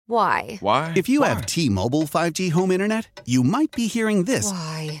Why? Why? If you have T-Mobile 5G home internet, you might be hearing this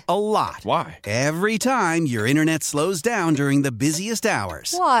Why? a lot. Why? Every time your internet slows down during the busiest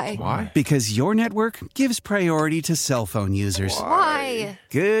hours. Why? Why? Because your network gives priority to cell phone users. Why?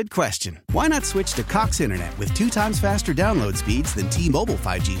 Good question. Why not switch to Cox Internet with 2 times faster download speeds than T-Mobile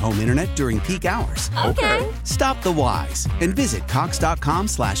 5G home internet during peak hours? Okay. Stop the whys and visit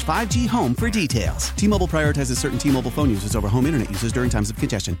cox.com/5G home for details. T-Mobile prioritizes certain T-Mobile phone users over home internet users during times of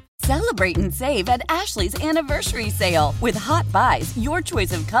congestion. Celebrate and save at Ashley's Anniversary Sale. With Hot Buys, your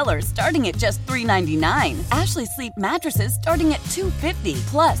choice of colors starting at just $3.99. Ashley Sleep mattresses starting at $2.50.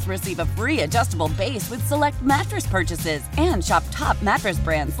 Plus, receive a free adjustable base with select mattress purchases. And shop top mattress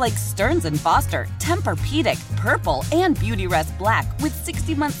brands like Stearns & Foster, Tempur-Pedic, Purple, and Beautyrest Black with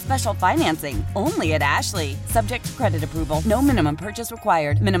 60-month special financing. Only at Ashley. Subject to credit approval. No minimum purchase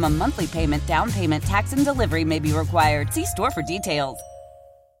required. Minimum monthly payment, down payment, tax, and delivery may be required. See store for details.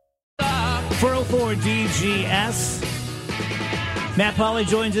 404 DGS. Matt Pauley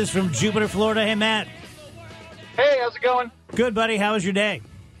joins us from Jupiter, Florida. Hey, Matt. Hey, how's it going? Good, buddy. How was your day?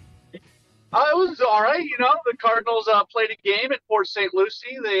 It was all right. You know, the Cardinals played a game at Port St.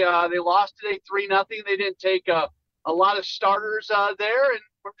 Lucie. They lost today 3-0. They didn't take a lot of starters there, and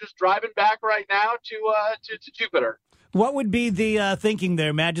we're just driving back right now to Jupiter. What would be the thinking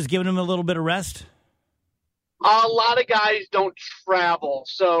there, Matt? Just giving them a little bit of rest? A lot of guys don't travel.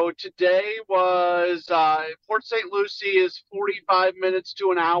 So today was Port St. Lucie is 45 minutes to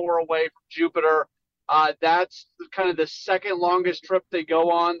an hour away from Jupiter. That's kind of the second longest trip they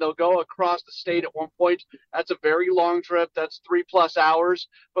go on. They'll go across the state at one point. That's a very long trip. That's 3+ hours.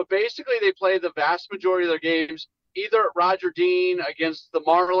 But basically they play the vast majority of their games either at Roger Dean against the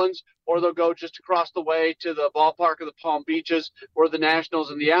Marlins, or they'll go just across the way to the ballpark of the Palm Beaches where the Nationals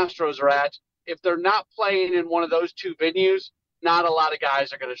and the Astros are at. If they're not playing in one of those two venues, not a lot of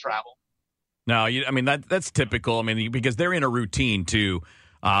guys are going to travel. No, that's typical. I mean, because they're in a routine too.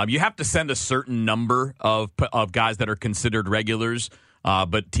 You have to send a certain number of guys that are considered regulars,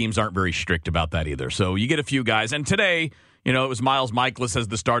 but teams aren't very strict about that either. So you get a few guys. And today, it was Miles Michaelis as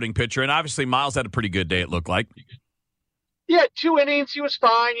the starting pitcher, and obviously Miles had a pretty good day. It looked like. Yeah, 2 innings, he was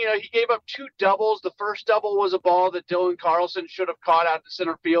fine. He gave up 2 doubles. The first double was a ball that Dylan Carlson should have caught out to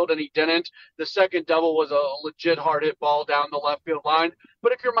center field, and he didn't. The second double was a legit hard-hit ball down the left field line.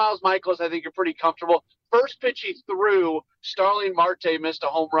 But if you're Miles Michaelis, I think you're pretty comfortable. First pitch he threw, Starling Marte missed a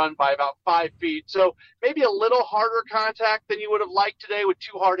home run by about 5 feet. So maybe a little harder contact than you would have liked today with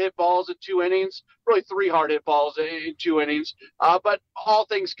 2 hard-hit balls in 2 innings. Really 3 hard-hit balls in 2 innings. But all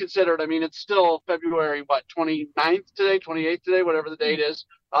things considered, I mean, it's still February, 29th today, 28th today, whatever the date is.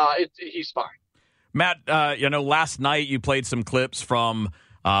 He's fine. Matt, last night you played some clips from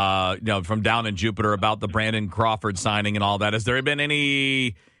down in Jupiter about the Brandon Crawford signing and all that. Has there been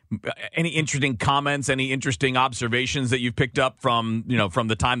any interesting comments, any interesting observations that you've picked up from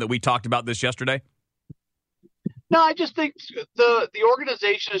the time that we talked about this yesterday? No, I just think the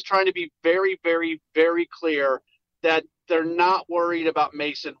organization is trying to be very, very, very clear that they're not worried about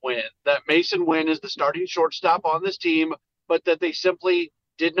Mason Wynn, that Mason Wynn is the starting shortstop on this team, but that they simply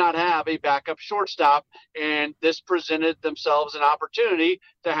did not have a backup shortstop, and this presented themselves an opportunity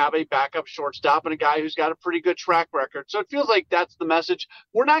to have a backup shortstop and a guy who's got a pretty good track record. So it feels like that's the message.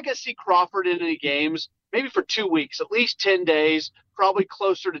 We're not going to see Crawford in any games, maybe for 2 weeks, at least 10 days, probably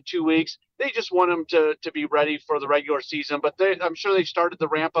closer to 2 weeks. They just want him to be ready for the regular season, but I'm sure they started the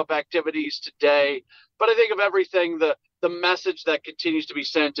ramp-up activities today. But I think of everything, the message that continues to be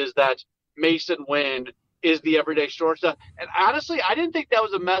sent is that Mason Wynn is the everyday shortstop. And honestly, I didn't think that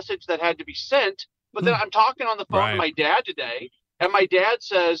was a message that had to be sent. But then I'm talking on the phone to my dad today, and my dad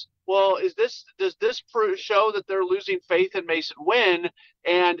says, well, does this show that they're losing faith in Mason Wynn?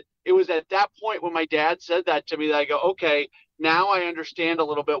 And it was at that point when my dad said that to me that I go, okay, now I understand a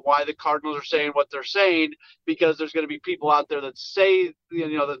little bit why the Cardinals are saying what they're saying, because there's going to be people out there that say,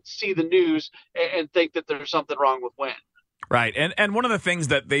 that see the news and think that there's something wrong with Wynn. Right, and one of the things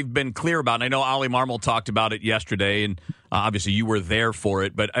that they've been clear about, and I know Ollie Marmol talked about it yesterday, and obviously you were there for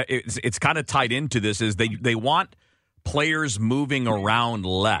it, but it's kind of tied into this, is they want players moving around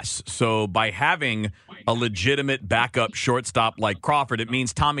less. So by having a legitimate backup shortstop like Crawford, it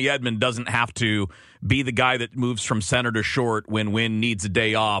means Tommy Edman doesn't have to be the guy that moves from center to short when Wynn needs a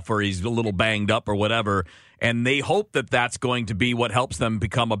day off or he's a little banged up or whatever. And they hope that that's going to be what helps them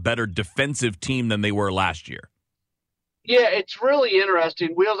become a better defensive team than they were last year. Yeah, it's really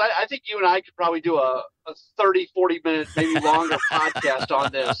interesting. Wheels, I think you and I could probably do a 30, 40-minute, maybe longer podcast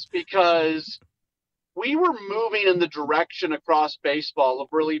on this, because we were moving in the direction across baseball of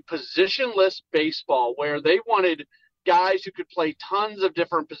really positionless baseball, where they wanted guys who could play tons of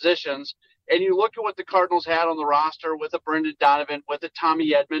different positions. And you look at what the Cardinals had on the roster with a Brendan Donovan, with a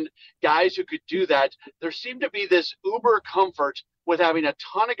Tommy Edman, guys who could do that. There seemed to be this uber comfort with having a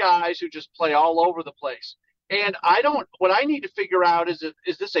ton of guys who just play all over the place. And what I need to figure out is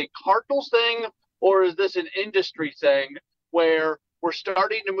this a Cardinals thing or is this an industry thing where we're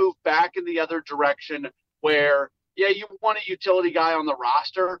starting to move back in the other direction where, yeah, you want a utility guy on the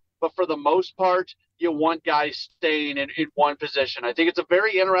roster, but for the most part, you want guys staying in one position. I think it's a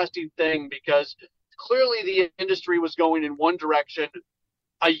very interesting thing because clearly the industry was going in one direction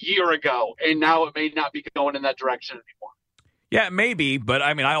a year ago, and now it may not be going in that direction anymore. Yeah, maybe, but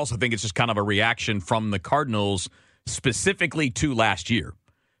I mean, I also think it's just kind of a reaction from the Cardinals specifically to last year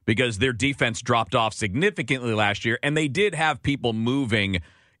because their defense dropped off significantly last year, and they did have people moving.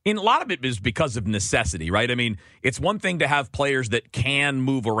 And a lot of it is because of necessity, right? I mean, it's one thing to have players that can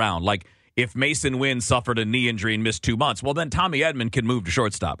move around, like if Mason Wynn suffered a knee injury and missed 2 months, well, then Tommy Edman can move to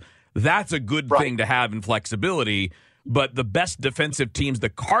shortstop. That's a good thing to have in flexibility, but the best defensive teams the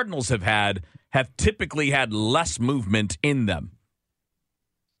Cardinals have typically had less movement in them.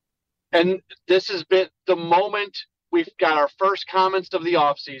 And this has been the moment we've got our first comments of the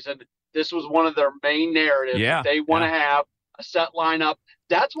offseason. This was one of their main narratives. Yeah, they want to have a set lineup.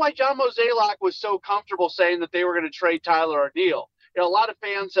 That's why John Mozeliak was so comfortable saying that they were going to trade Tyler O'Neill. You know, a lot of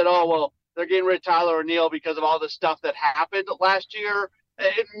fans said, oh, well, they're getting rid of Tyler O'Neill because of all the stuff that happened last year.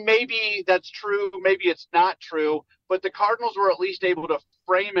 Maybe that's true. Maybe it's not true. But the Cardinals were at least able to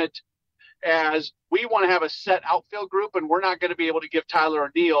frame it as we want to have a set outfield group, and we're not going to be able to give Tyler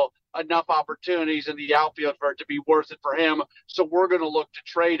O'Neill enough opportunities in the outfield for it to be worth it for him. So we're going to look to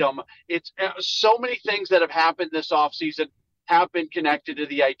trade him. It's so many things that have happened this offseason have been connected to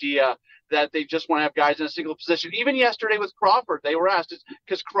the idea that they just want to have guys in a single position. Even yesterday with Crawford, they were asked,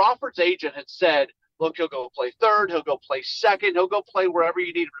 because Crawford's agent had said, look, he'll go play third, he'll go play second, he'll go play wherever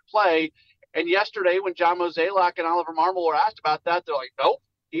you need him to play. And yesterday when John Mozeliak and Oliver Marmol were asked about that, they're like, nope,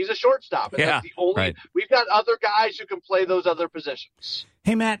 he's a shortstop. And that's the only We've got other guys who can play those other positions.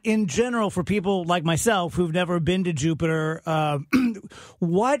 Hey, Matt, in general, for people like myself who've never been to Jupiter,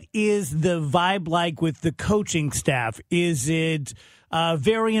 what is the vibe like with the coaching staff? Is it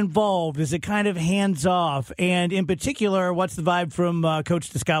very involved? Is it kind of hands-off? And in particular, what's the vibe from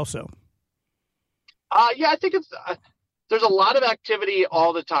Coach Descalso? Yeah, I think there's a lot of activity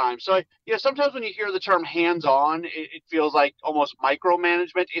all the time. So, sometimes when you hear the term hands-on, it feels like almost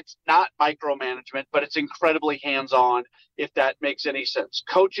micromanagement. It's not micromanagement, but it's incredibly hands-on, if that makes any sense.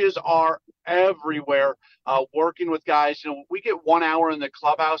 Coaches are everywhere working with guys. We get 1 hour in the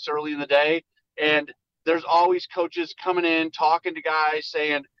clubhouse early in the day, and there's always coaches coming in, talking to guys,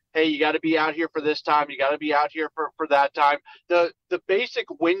 saying, hey, you got to be out here for this time. You got to be out here for that time. The basic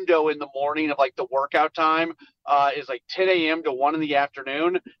window in the morning of like the workout time is like 10 a.m. to 1 in the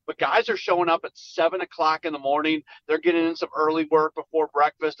afternoon. But guys are showing up at 7 o'clock in the morning. They're getting in some early work before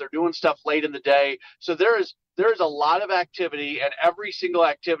breakfast. They're doing stuff late in the day. So there's a lot of activity, and every single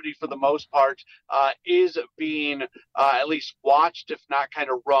activity for the most part is being at least watched, if not kind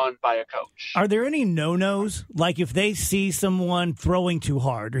of run by a coach. Are there any no-nos? Like if they see someone throwing too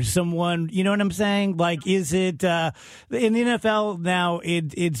hard or someone, you know what I'm saying? Like is it in the NFL now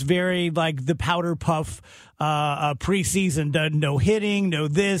it's very like the powder puff preseason, no hitting, no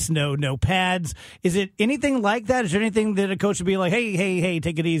this, no pads. Is it anything like that? Is there anything that a coach would be like, hey,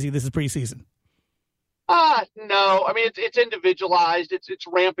 take it easy, this is preseason? No. I mean, it's individualized. It's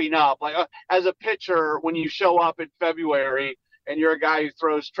ramping up. Like as a pitcher, when you show up in February and you're a guy who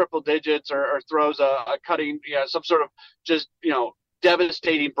throws triple digits or throws a cutting, some sort of just,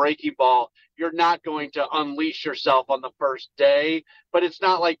 devastating breaking ball, you're not going to unleash yourself on the first day. But it's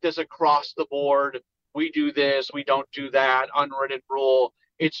not like this across the board. We do this, we don't do that, unwritten rule.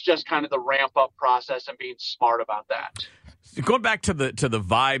 It's just kind of the ramp up process and being smart about that. Going back to the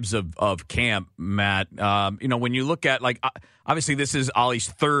vibes of camp, Matt, when you look at, like, obviously this is Ollie's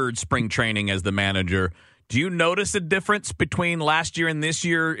third spring training as the manager. Do you notice a difference between last year and this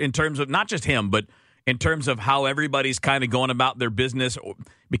year in terms of not just him, but in terms of how everybody's kind of going about their business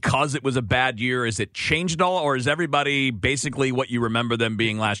because it was a bad year? Has it changed at all, or is everybody basically what you remember them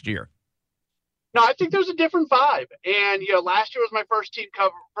being last year? No, I think there's a different vibe. And, last year was my first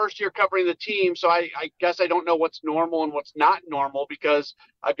year covering the team. So I guess I don't know what's normal and what's not normal because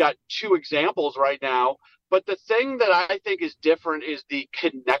I've got two examples right now. But the thing that I think is different is the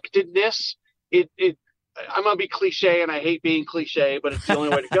connectedness. I'm going to be cliche, and I hate being cliche, but it's the only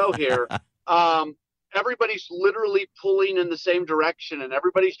way to go here. everybody's literally pulling in the same direction and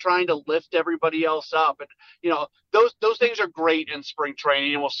everybody's trying to lift everybody else up. And, those things are great in spring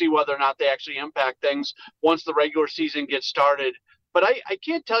training, and we'll see whether or not they actually impact things once the regular season gets started. But I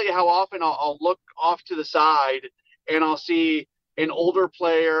can't tell you how often I'll look off to the side and I'll see an older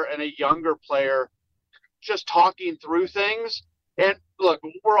player and a younger player just talking through things. And look,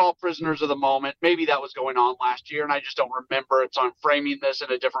 we're all prisoners of the moment. Maybe that was going on last year, and I just don't remember it. So I'm framing this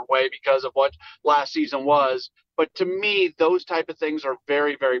in a different way because of what last season was. But to me, those type of things are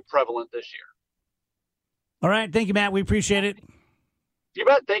very, very prevalent this year. All right. Thank you, Matt. We appreciate it. You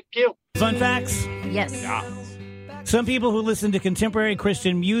bet. Thank you. Fun facts? Yes. Yeah. Some people who listen to contemporary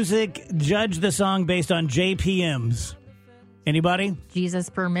Christian music judge the song based on JPMs. Anybody? Jesus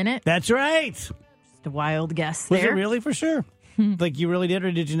per minute. That's right. Just a wild guess Was there. it really for sure? Like you really did,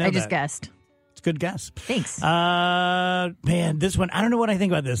 or did you know I that? just guessed. It's a good guess. Thanks. Man, this one, I don't know what I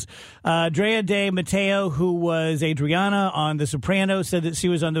think about this. Drea De Matteo, who was Adriana on The Sopranos, said that she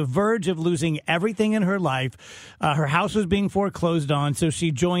was on the verge of losing everything in her life. Her house was being foreclosed on, so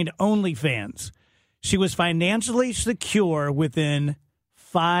she joined OnlyFans. She was financially secure within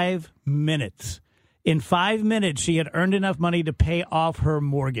 5 minutes. In 5 minutes, she had earned enough money to pay off her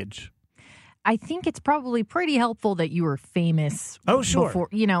mortgage. I think it's probably pretty helpful that you were famous. Oh, sure. Before,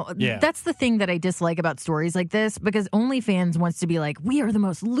 Yeah. That's the thing that I dislike about stories like this, because OnlyFans wants to be like, we are the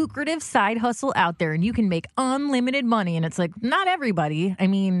most lucrative side hustle out there and you can make unlimited money. And it's like, not everybody. I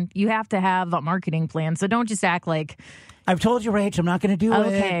mean, you have to have a marketing plan. So don't just act like, I've told you, Rach, I'm not going to do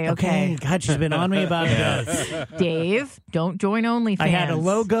it. Okay. God, she's been on me about this. Dave, don't join OnlyFans. I had a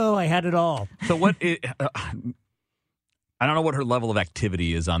logo. I had it all. So I don't know what her level of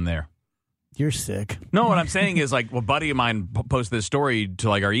activity is on there. You're sick. No, what I'm saying is, like, a buddy of mine posted this story to,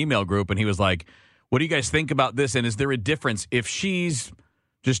 like, our email group, and he was like, what do you guys think about this? And is there a difference if she's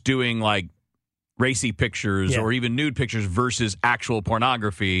just doing, like, racy pictures or even nude pictures versus actual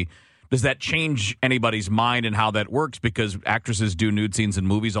pornography? Does that change anybody's mind and how that works? Because actresses do nude scenes in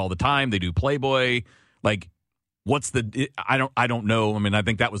movies all the time. They do Playboy. Like, what's the? I don't know. I mean, I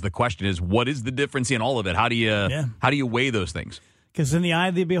think that was the question: is what is the difference in all of it? How do you weigh those things? Because in the eye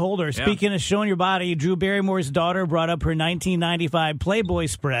of the beholder. Yeah. Speaking of showing your body, Drew Barrymore's daughter brought up her 1995 Playboy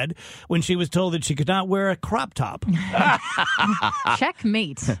spread when she was told that she could not wear a crop top.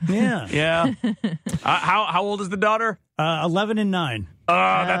 Checkmate. Yeah. Yeah. How old is the daughter? 11 and 9.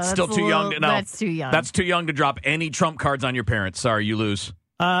 That's still too young. No, That's too young. That's too young to drop any trump cards on your parents. Sorry, you lose.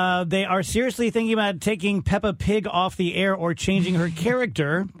 They are seriously thinking about taking Peppa Pig off the air or changing her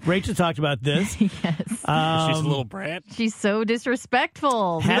character. Rachel talked about this. Yes. She's a little brat. She's so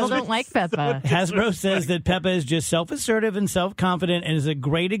disrespectful. People don't like Peppa. Hasbro says that Peppa is just self-assertive and self-confident and is a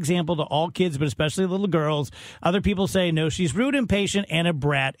great example to all kids, but especially little girls. Other people say, no, she's rude, impatient, and a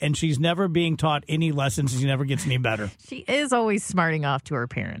brat, and she's never being taught any lessons. She never gets any better. She is always smarting off to her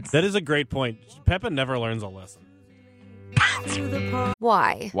parents. That is a great point. Peppa never learns a lesson.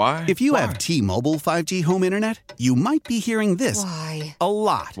 Why? If you have T-Mobile 5G home internet, you might be hearing this Why? a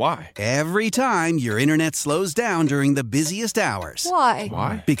lot. Why? Every time your internet slows down during the busiest hours.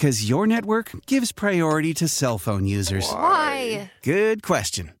 Why? Because your network gives priority to cell phone users. Why? Good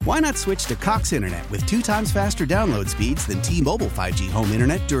question. Why not switch to Cox Internet with 2 times faster download speeds than T-Mobile 5G home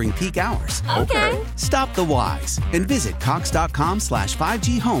internet during peak hours? Okay. Stop the whys and visit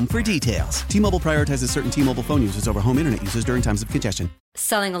cox.com/5G home for details. T-Mobile prioritizes certain T-Mobile phone users over home internet users during times of congestion.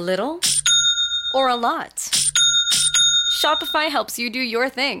 Selling a little or a lot? Shopify helps you do your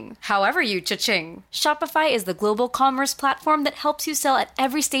thing, however you cha-ching. Shopify is the global commerce platform that helps you sell at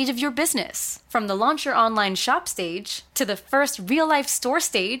every stage of your business. From the launch your online shop stage, to the first real-life store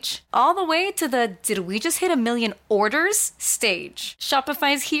stage, all the way to the did we just hit 1 million orders stage.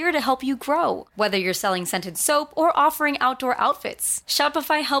 Shopify's here to help you grow. Whether you're selling scented soap or offering outdoor outfits,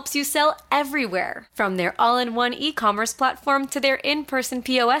 Shopify helps you sell everywhere. From their all-in-one e-commerce platform to their in-person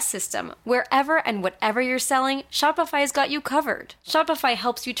POS system. Wherever and whatever you're selling, Shopify's got you covered. Shopify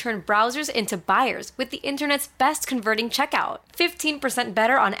helps you turn browsers into buyers with the internet's best converting checkout. 15%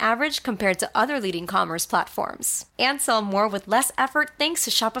 better on average compared to other leading commerce platforms. And sell more with less effort thanks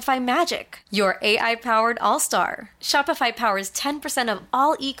to Shopify Magic, your AI-powered all-star. Shopify powers 10% of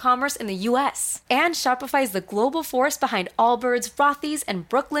all e-commerce in the U.S. And Shopify is the global force behind Allbirds, Rothy's, and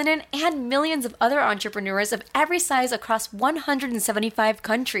Brooklinen, and millions of other entrepreneurs of every size across 175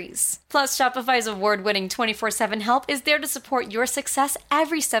 countries. Plus, Shopify's award-winning 24/7 help is there to support your success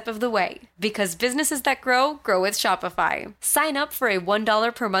every step of the way. Because businesses that grow, grow with Shopify. Sign up for a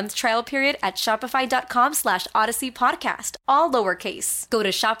 $1 per month trial period at shopify.com/Odyssey Podcast, all lowercase. Go to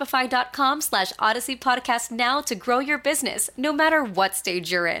shopify.com/Odyssey Podcast now to grow your business, no matter what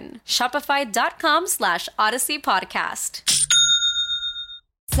stage you're in. Shopify.com/Odyssey Podcast.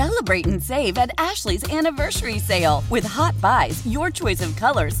 Celebrate and save at Ashley's Anniversary Sale. With Hot Buys, your choice of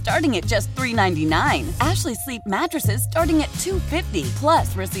colors starting at just $3.99. Ashley Sleep mattresses starting at $2.50.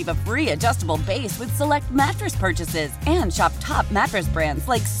 Plus, receive a free adjustable base with select mattress purchases. And shop top mattress brands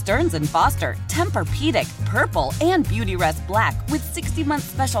like Stearns & Foster, Tempur-Pedic, Purple, and Beautyrest Black with 60-month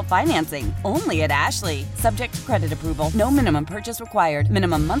special financing. Only at Ashley. Subject to credit approval. No minimum purchase required.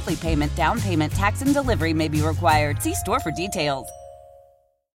 Minimum monthly payment, down payment, tax, and delivery may be required. See store for details.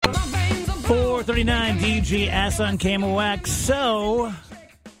 439 DGS on KMOX. So,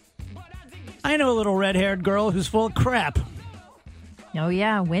 I know a little red-haired girl who's full of crap. Oh,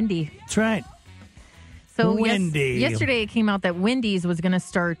 yeah, Wendy. That's right. So Wendy. Yesterday it came out that Wendy's was going to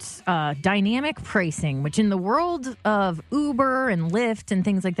start dynamic pricing, which in the world of Uber and Lyft and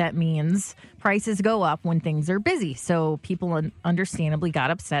things like that means prices go up when things are busy. So people understandably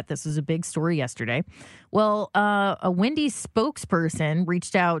got upset. This was a big story yesterday. Well, a Wendy's spokesperson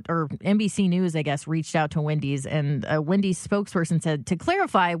reached out, or NBC News, I guess, reached out to Wendy's, and a Wendy's spokesperson said, to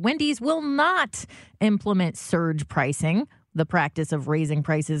clarify, Wendy's will not implement surge pricing, the practice of raising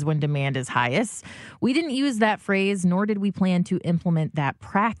prices when demand is highest. We didn't use that phrase, nor did we plan to implement that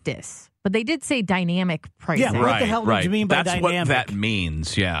practice. But they did say dynamic pricing. Yeah, what the hell did you mean by That's dynamic? what that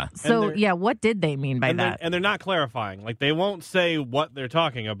means, yeah. So, yeah, what did they mean by that? And they're not clarifying. Like, they won't say what they're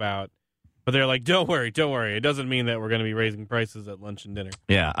talking about, but they're like, don't worry. It doesn't mean that we're going to be raising prices at lunch and dinner.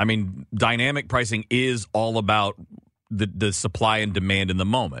 Yeah, I mean, dynamic pricing is all about the supply and demand in the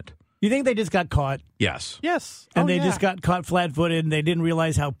moment. You think they just got caught? Yes. Yes. And they just got caught flat-footed, and they didn't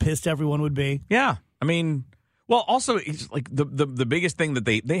realize how pissed everyone would be? Yeah. I mean, well, also, it's like the biggest thing that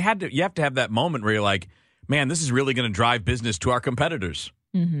they had to, you have to have that moment where you're like, man, this is really going to drive business to our competitors.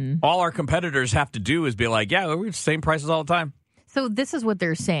 Mm-hmm. All our competitors have to do is be like, yeah, we're the same prices all the time. So this is what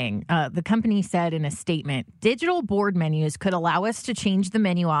they're saying. The company said in a statement, digital board menus could allow us to change the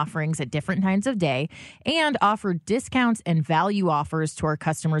menu offerings at different times of day and offer discounts and value offers to our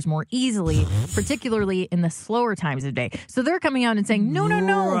customers more easily, particularly in the slower times of day. So they're coming out and saying, no,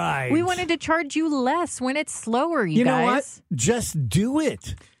 Right. we wanted to charge you less when it's slower, you know guys. what? Just do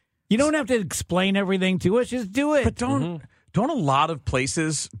it. You don't have to explain everything to us. Just do it. But don't a lot of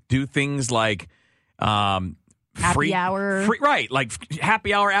places do things like Happy hour. Right, like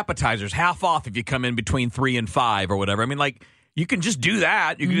happy hour appetizers, half off if you come in between 3 and 5 or whatever. I mean, like, you can just do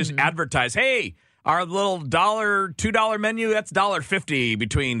that. You can just advertise, hey, our little $2 menu, that's $1.50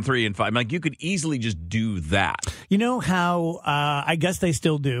 between 3 and 5. I mean, like, you could easily just do that. You know how, I guess they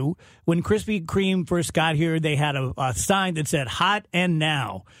still do, when Krispy Kreme first got here, they had a sign that said, hot and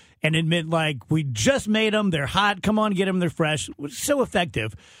now. And it meant, like, we just made them, they're hot, come on, get them, they're fresh. It was so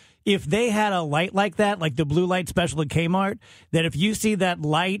effective. If they had a light like that, like the blue light special at Kmart, that if you see that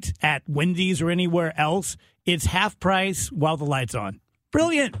light at Wendy's or anywhere else, it's half price while the light's on.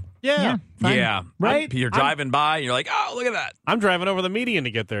 Brilliant. Yeah. Fun. Yeah. Right? You're driving by, and you're like, oh, look at that. I'm driving over the median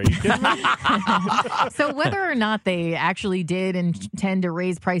to get there. Are you kidding me? So whether or not they actually did intend to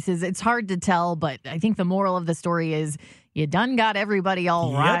raise prices, it's hard to tell. But I think the moral of the story is you done got everybody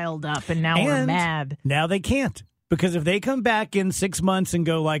all riled up, and now we're mad. Now they can't. Because if they come back in 6 months and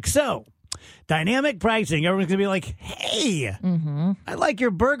go like, so, dynamic pricing, everyone's going to be like, hey, I like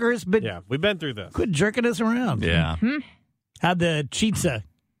your burgers, but Yeah, we've been through this. quit jerking us around. Yeah. How'd the pizza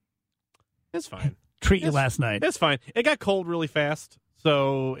It's fine. treat you last night? It's fine. It got cold really fast,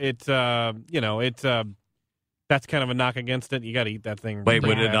 so it's that's kind of a knock against it. You got to eat that thing. Wait,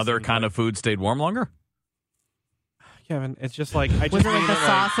 really would fast another and, kind of food stayed warm longer? Kevin, it's just like I just Was it like mean the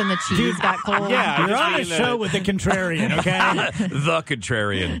that, sauce and the cheese got cold? Yeah, I You're just on a mean show that- with the contrarian, okay? The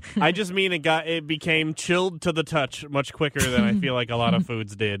contrarian. I just mean it became chilled to the touch much quicker than I feel like a lot of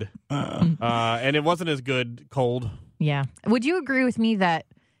foods did, and it wasn't as good cold. Yeah. Would you agree with me that,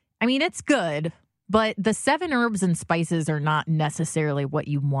 I mean, it's good, but the 7 herbs and spices are not necessarily what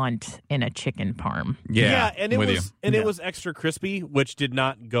you want in a chicken parm. Yeah, and it with was you. it was extra crispy, which did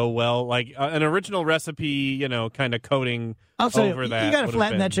not go well. Like an original recipe, kind of coating Also, over that. you got to would have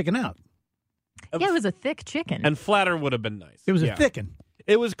flatten been- that chicken out. Yeah, it was a thick chicken. And flatter would have been nice. It was Yeah. a thickin'.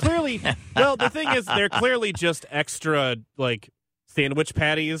 It was clearly well. The thing is, they're clearly just extra like sandwich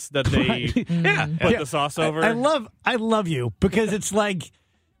patties that they Right. put the sauce over. I love you because it's like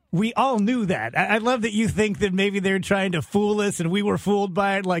We all knew that. I love that you think that maybe they're trying to fool us and we were fooled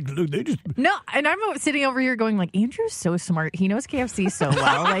by it. Like, they just... No, and I'm sitting over here going like, Andrew's so smart. He knows KFC so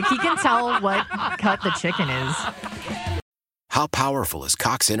well. Like, he can tell what cut the chicken is. How powerful is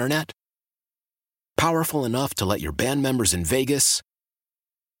Cox Internet? Powerful enough to let your band members in Vegas,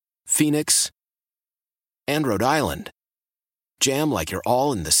 Phoenix, and Rhode Island jam like you're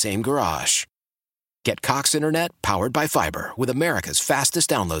all in the same garage. Get Cox Internet powered by fiber with America's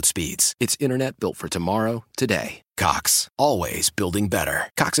fastest download speeds. It's internet built for tomorrow, today. Cox, always building better.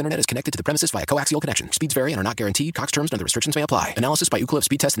 Cox Internet is connected to the premises via coaxial connection. Speeds vary and are not guaranteed. Cox terms and other restrictions may apply. Analysis by Ookla of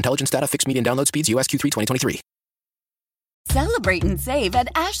Speed Test Intelligence Data. Fixed median download speeds. US Q3 2023. Celebrate and save at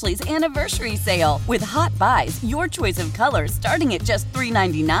Ashley's Anniversary Sale. With Hot Buys, your choice of colors starting at just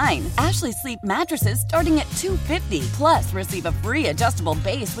 $3.99. Ashley Sleep mattresses starting at $2.50. Plus, receive a free adjustable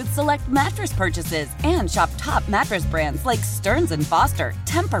base with select mattress purchases. And shop top mattress brands like Stearns & Foster,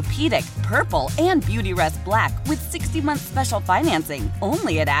 Tempur-Pedic, Purple, and Beautyrest Black with 60-month special financing.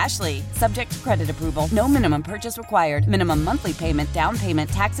 Only at Ashley. Subject to credit approval. No minimum purchase required. Minimum monthly payment, down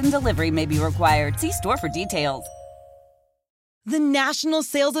payment, tax, and delivery may be required. See store for details. The national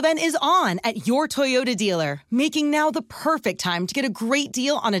sales event is on at your Toyota dealer, making now the perfect time to get a great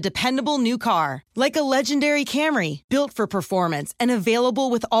deal on a dependable new car. Like a legendary Camry, built for performance and available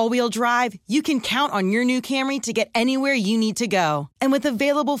with all-wheel drive, you can count on your new Camry to get anywhere you need to go. And with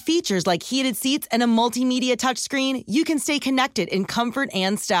available features like heated seats and a multimedia touchscreen, you can stay connected in comfort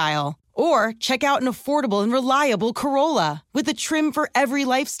and style. Or check out an affordable and reliable Corolla with a trim for every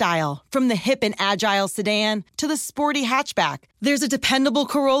lifestyle. From the hip and agile sedan to the sporty hatchback, there's a dependable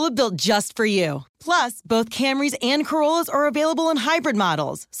Corolla built just for you. Plus, both Camrys and Corollas are available in hybrid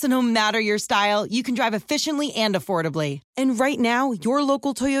models. So no matter your style, you can drive efficiently and affordably. And right now, your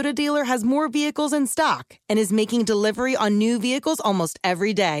local Toyota dealer has more vehicles in stock and is making delivery on new vehicles almost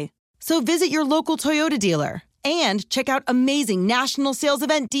every day. So visit your local Toyota dealer. And check out amazing national sales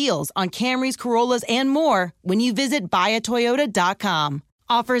event deals on Camrys, Corollas, and more when you visit buyatoyota.com.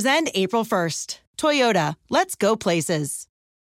 Offers end April 1st. Toyota, let's go places.